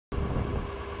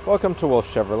Welcome to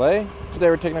Wolfe Chevrolet. Today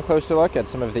we're taking a closer look at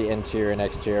some of the interior and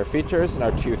exterior features in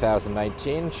our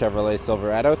 2019 Chevrolet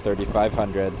Silverado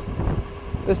 3500.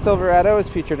 This Silverado is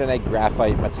featured in a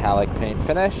graphite metallic paint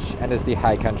finish and is the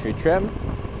high country trim.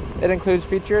 It includes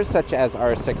features such as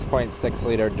our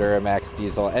 6.6-liter Duramax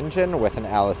diesel engine with an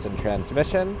Allison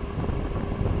transmission,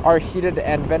 our heated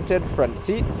and vented front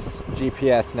seats,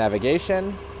 GPS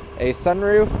navigation, a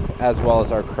sunroof, as well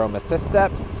as our chrome assist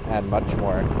steps, and much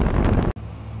more.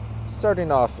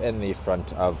 Starting off in the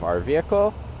front of our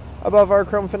vehicle, above our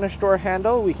chrome finish door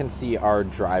handle, we can see our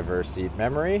driver seat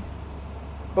memory.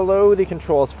 Below, the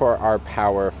controls for our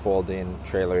power folding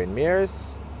trailering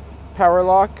mirrors, power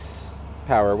locks,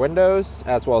 power windows,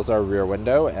 as well as our rear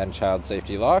window and child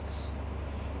safety locks.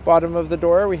 Bottom of the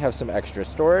door, we have some extra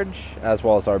storage, as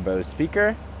well as our Bose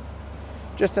speaker.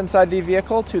 Just inside the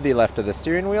vehicle, to the left of the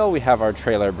steering wheel, we have our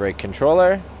trailer brake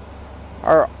controller,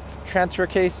 our transfer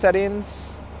case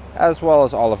settings, as well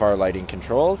as all of our lighting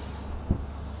controls.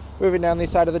 Moving down the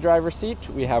side of the driver's seat,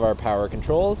 we have our power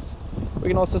controls. We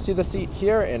can also see the seat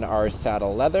here in our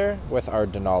saddle leather with our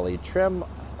Denali trim,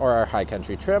 or our high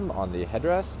country trim, on the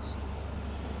headrest.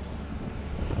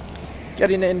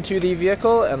 Getting into the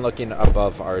vehicle and looking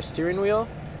above our steering wheel,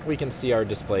 we can see our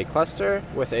display cluster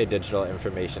with a digital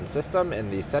information system in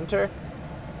the center.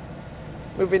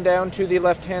 Moving down to the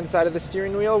left-hand side of the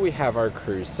steering wheel, we have our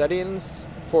cruise settings,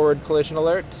 forward collision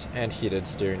alert, and heated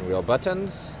steering wheel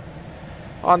buttons.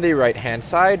 On the right-hand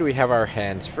side, we have our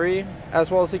hands-free,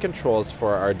 as well as the controls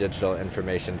for our digital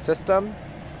information system.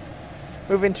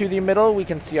 Moving to the middle, we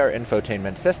can see our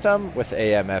infotainment system with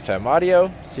AM/FM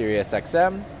audio, Sirius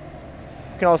XM.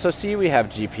 You can also see we have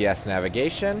GPS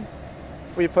navigation.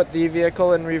 If we put the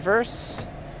vehicle in reverse,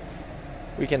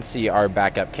 we can see our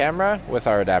backup camera with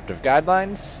our adaptive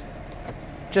guidelines.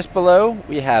 Just below,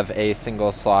 we have a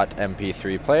single slot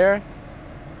MP3 player.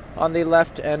 On the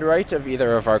left and right of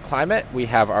either of our climate, we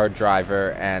have our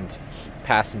driver and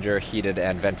passenger heated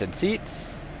and vented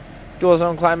seats, dual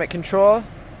zone climate control.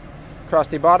 Across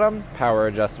the bottom, power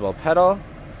adjustable pedal,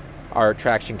 our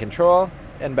traction control,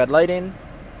 in-bed lighting,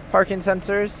 parking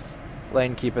sensors,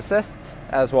 lane keep assist,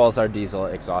 as well as our diesel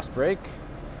exhaust brake.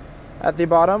 At the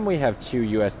bottom, we have two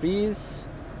USBs,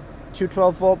 two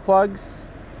 12-volt plugs,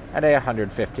 and a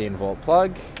 115-volt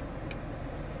plug.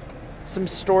 Some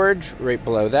storage right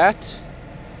below that.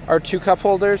 Our two cup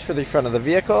holders for the front of the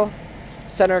vehicle.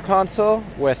 Center console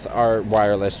with our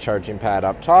wireless charging pad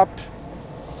up top.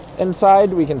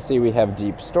 Inside, we can see we have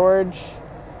deep storage,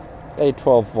 a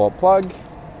 12-volt plug,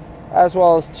 as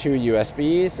well as two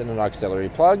USBs and an auxiliary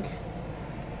plug.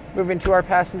 Moving to our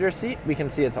passenger seat, we can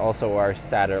see it's also our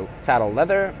saddle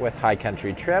leather with high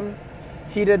country trim.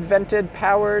 Heated, vented,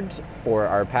 powered for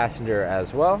our passenger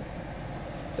as well.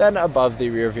 Then above the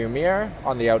rear view mirror,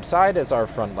 on the outside, is our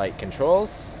front light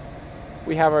controls.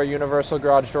 We have our universal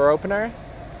garage door opener,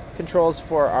 controls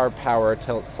for our power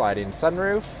tilt sliding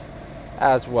sunroof,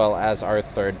 as well as our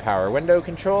third power window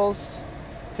controls,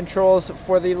 controls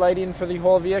for the lighting for the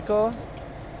whole vehicle,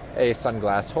 a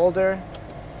sunglass holder,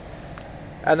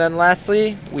 and then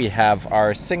lastly, we have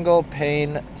our single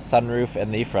pane sunroof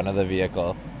in the front of the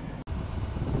vehicle.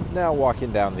 Now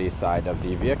walking down the side of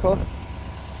the vehicle,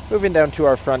 moving down to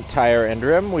our front tire and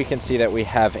rim, we can see that we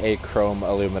have a chrome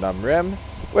aluminum rim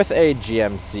with a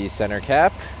GMC center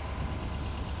cap.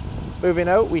 Moving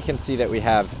out, we can see that we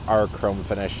have our chrome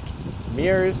finished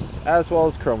mirrors, as well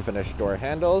as chrome finished door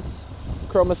handles,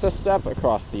 chrome assist step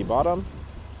across the bottom.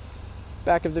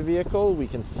 Back of the vehicle, we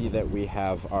can see that we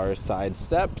have our side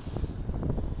steps.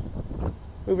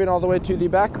 Moving all the way to the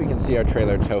back, we can see our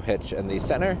trailer tow hitch in the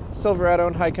center, Silverado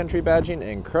and high country badging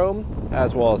in chrome,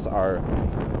 as well as our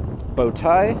bow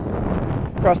tie.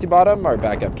 Across the bottom, our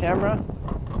backup camera.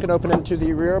 You can open it to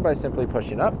the rear by simply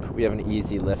pushing up. We have an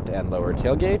easy lift and lower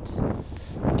tailgate.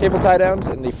 Cable tie downs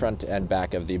in the front and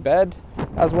back of the bed,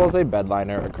 as well as a bed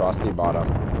liner across the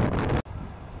bottom.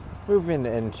 Moving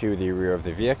into the rear of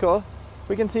the vehicle,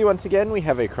 we can see once again we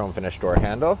have a chrome finish door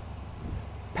handle,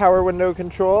 power window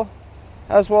control,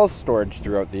 as well as storage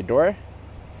throughout the door.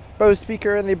 Bose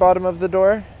speaker in the bottom of the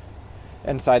door.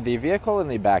 Inside the vehicle, in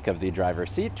the back of the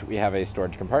driver's seat, we have a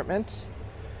storage compartment.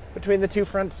 Between the two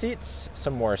front seats,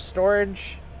 some more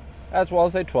storage, as well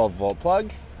as a 12-volt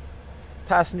plug.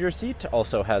 Passenger seat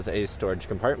also has a storage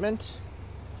compartment.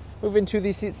 Moving to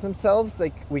the seats themselves,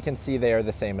 we can see they are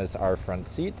the same as our front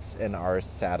seats in our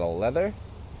saddle leather.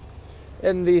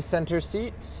 In the center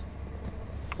seat,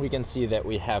 we can see that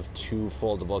we have two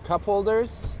foldable cup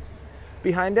holders.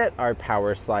 Behind it, our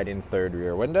power sliding third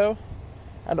rear window.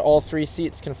 And all three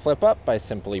seats can flip up by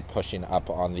simply pushing up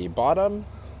on the bottom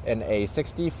in a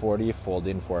 60/40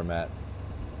 folding format.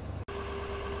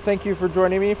 Thank you for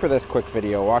joining me for this quick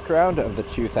video walkaround of the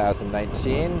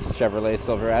 2019 Chevrolet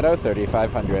Silverado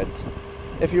 3500.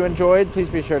 If you enjoyed, please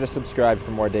be sure to subscribe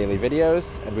for more daily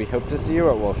videos, and we hope to see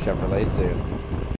you at Wolfe Chevrolet soon.